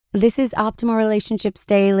This is Optimal Relationships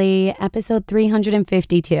Daily, episode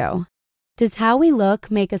 352. Does how we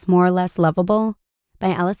look make us more or less lovable? By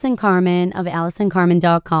Allison Carmen of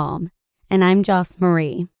AllisonCarmen.com. And I'm Joss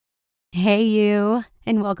Marie. Hey you,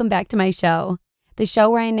 and welcome back to my show. The show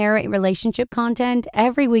where I narrate relationship content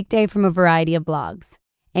every weekday from a variety of blogs.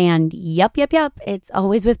 And yup, it's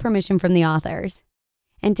always with permission from the authors.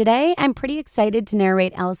 And today, I'm pretty excited to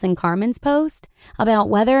narrate Allison Carmen's post about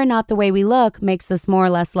whether or not the way we look makes us more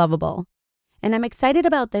or less lovable. And I'm excited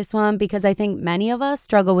about this one because I think many of us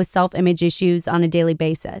struggle with self-image issues on a daily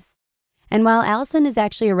basis. And while Allison is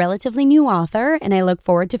actually a relatively new author, and I look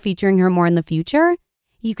forward to featuring her more in the future,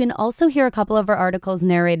 you can also hear a couple of her articles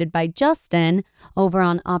narrated by Justin over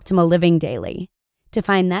on Optimal Living Daily. To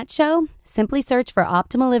find that show, simply search for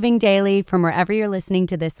Optimal Living Daily from wherever you're listening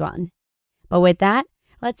to this one. But with that,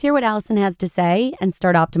 let's hear what Allison has to say and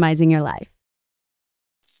start optimizing your life.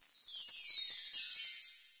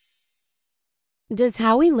 Does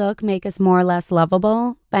how we look make us more or less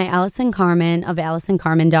lovable? By Allison Carmen of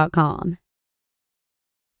AllisonCarmen.com.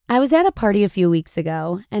 I was at a party a few weeks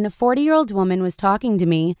ago, and a 40-year-old woman was talking to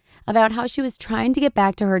me about how she was trying to get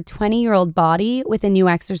back to her 20-year-old body with a new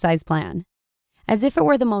exercise plan. As if it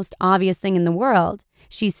were the most obvious thing in the world,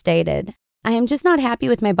 she stated, "I am just not happy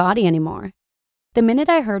with my body anymore." The minute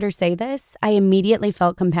I heard her say this, I immediately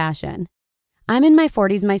felt compassion. I'm in my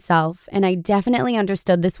 40s myself, and I definitely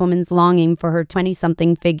understood this woman's longing for her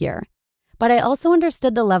 20-something figure. But I also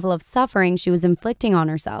understood the level of suffering she was inflicting on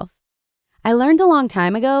herself. I learned a long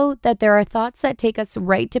time ago that there are thoughts that take us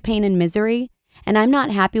right to pain and misery, and I'm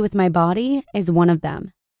not happy with my body is one of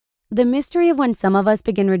them. The mystery of when some of us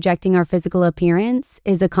begin rejecting our physical appearance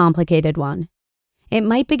is a complicated one. It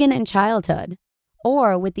might begin in childhood,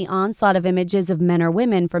 or with the onslaught of images of men or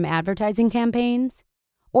women from advertising campaigns,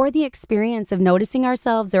 or the experience of noticing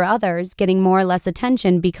ourselves or others getting more or less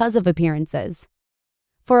attention because of appearances.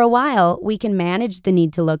 For a while, we can manage the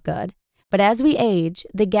need to look good, but as we age,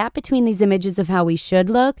 the gap between these images of how we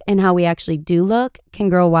should look and how we actually do look can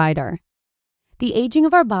grow wider. The aging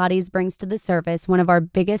of our bodies brings to the surface one of our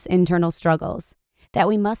biggest internal struggles, that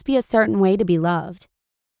we must be a certain way to be loved.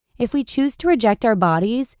 If we choose to reject our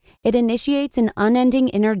bodies, it initiates an unending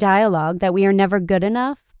inner dialogue that we are never good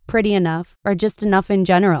enough, pretty enough, or just enough in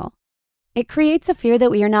general. It creates a fear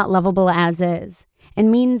that we are not lovable as is,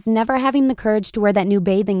 and means never having the courage to wear that new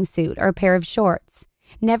bathing suit or pair of shorts,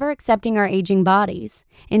 never accepting our aging bodies,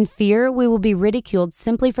 in fear we will be ridiculed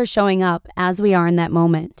simply for showing up as we are in that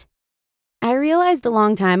moment. I realized a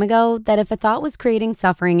long time ago that if a thought was creating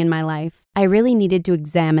suffering in my life, I really needed to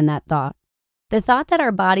examine that thought. The thought that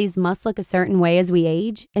our bodies must look a certain way as we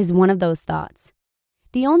age is one of those thoughts.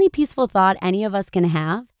 The only peaceful thought any of us can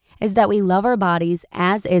have is that we love our bodies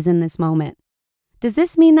as is in this moment. Does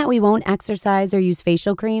this mean that we won't exercise or use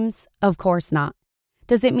facial creams? Of course not.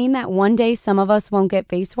 Does it mean that one day some of us won't get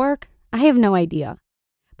face work? I have no idea.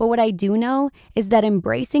 But what I do know is that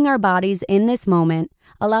embracing our bodies in this moment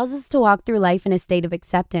allows us to walk through life in a state of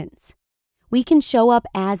acceptance. We can show up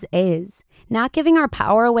as is, not giving our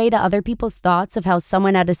power away to other people's thoughts of how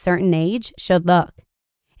someone at a certain age should look.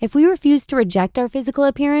 If we refuse to reject our physical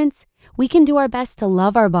appearance, we can do our best to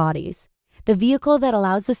love our bodies, the vehicle that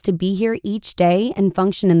allows us to be here each day and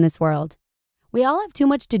function in this world. We all have too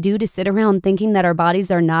much to do to sit around thinking that our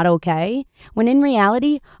bodies are not okay, when in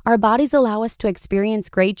reality, our bodies allow us to experience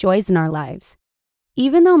great joys in our lives.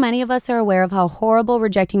 Even though many of us are aware of how horrible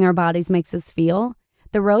rejecting our bodies makes us feel,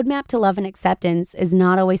 the roadmap to love and acceptance is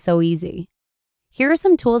not always so easy. Here are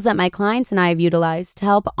some tools that my clients and I have utilized to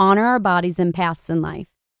help honor our bodies and paths in life.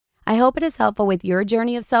 I hope it is helpful with your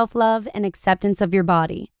journey of self-love and acceptance of your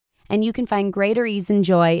body, and you can find greater ease and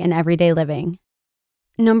joy in everyday living.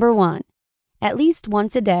 Number 1, at least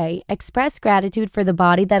once a day, express gratitude for the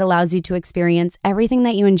body that allows you to experience everything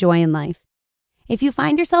that you enjoy in life. If you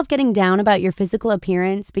find yourself getting down about your physical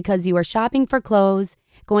appearance because you are shopping for clothes,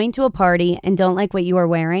 going to a party, and don't like what you are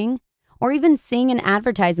wearing, or even seeing an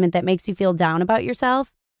advertisement that makes you feel down about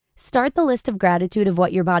yourself, start the list of gratitude of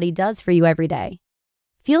what your body does for you every day.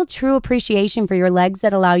 Feel true appreciation for your legs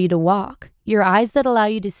that allow you to walk, your eyes that allow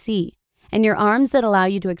you to see, and your arms that allow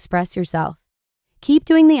you to express yourself. Keep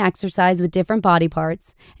doing the exercise with different body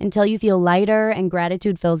parts until you feel lighter and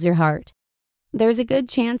gratitude fills your heart. There's a good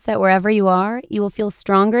chance that wherever you are, you will feel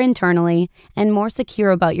stronger internally and more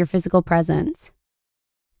secure about your physical presence.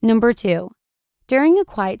 Number 2, during a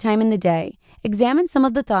quiet time in the day, examine some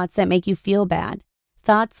of the thoughts that make you feel bad.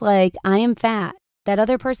 Thoughts like, I am fat, that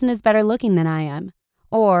other person is better looking than I am,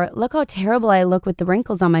 or look how terrible I look with the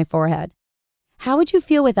wrinkles on my forehead. How would you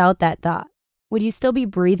feel without that thought? Would you still be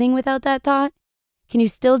breathing without that thought? Can you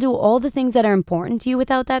still do all the things that are important to you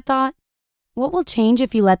without that thought? What will change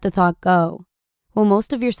if you let the thought go? Will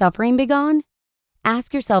most of your suffering be gone?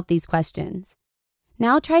 Ask yourself these questions.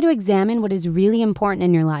 Now try to examine what is really important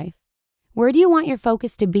in your life. Where do you want your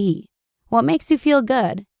focus to be? What makes you feel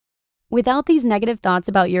good? Without these negative thoughts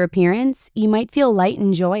about your appearance, you might feel light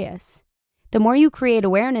and joyous. The more you create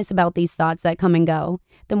awareness about these thoughts that come and go,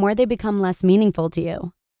 the more they become less meaningful to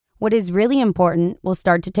you. What is really important will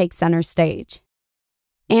start to take center stage.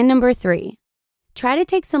 And number 3, try to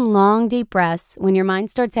take some long, deep breaths when your mind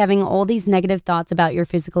starts having all these negative thoughts about your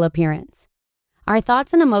physical appearance. Our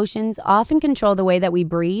thoughts and emotions often control the way that we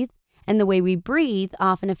breathe, and the way we breathe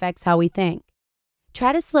often affects how we think.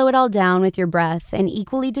 Try to slow it all down with your breath and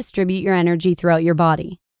equally distribute your energy throughout your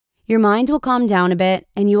body. Your mind will calm down a bit,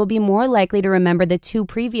 and you will be more likely to remember the 2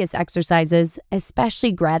 previous exercises,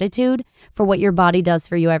 especially gratitude for what your body does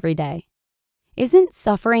for you every day. Isn't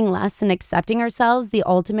suffering less and accepting ourselves the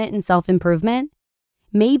ultimate in self-improvement?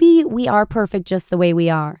 Maybe we are perfect just the way we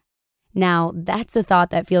are. Now, that's a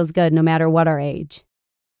thought that feels good no matter what our age.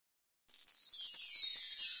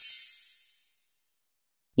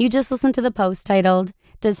 You just listened to the post titled,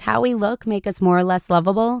 "Does How We Look Make Us More or Less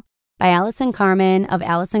Lovable?" by Allison Carmen of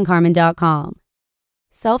AllisonCarmen.com.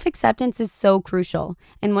 Self-acceptance is so crucial,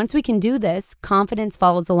 and once we can do this, confidence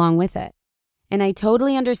follows along with it. And I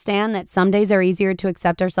totally understand that some days are easier to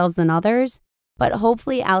accept ourselves than others, but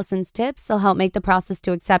hopefully Allison's tips will help make the process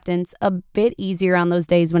to acceptance a bit easier on those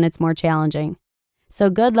days when it's more challenging. So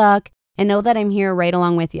good luck, and know that I'm here right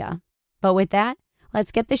along with you. But with that,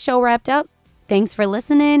 let's get the show wrapped up. Thanks for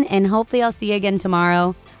listening, and hopefully I'll see you again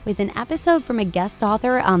tomorrow with an episode from a guest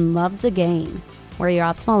author on Love's a Game, where your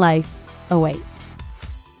optimal life awaits.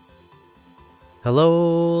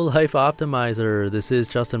 Hello, Life Optimizer. This is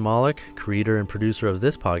Justin Malik, creator and producer of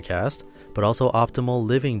this podcast, but also Optimal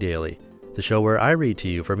Living Daily, the show where I read to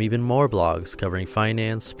you from even more blogs covering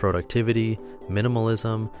finance, productivity,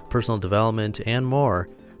 minimalism, personal development, and more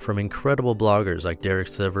from incredible bloggers like Derek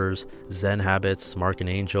Sivers, Zen Habits, Mark and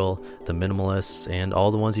Angel, The Minimalists, and all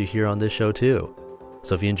the ones you hear on this show too.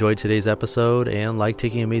 So if you enjoyed today's episode and like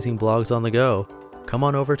taking amazing blogs on the go, come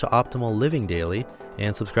on over to Optimal Living Daily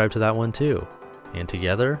and subscribe to that one too. And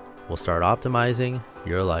together, we'll start optimizing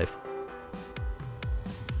your life.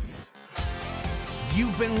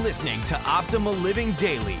 You've been listening to Optimal Living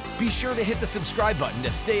Daily. Be sure to hit the subscribe button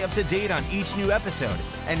to stay up to date on each new episode,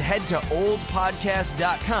 and head to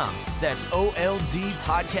oldpodcast.com. That's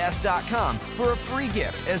OLDpodcast.com for a free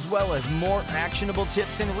gift, as well as more actionable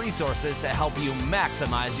tips and resources to help you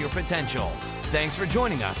maximize your potential. Thanks for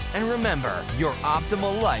joining us, and remember, your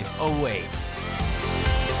optimal life awaits.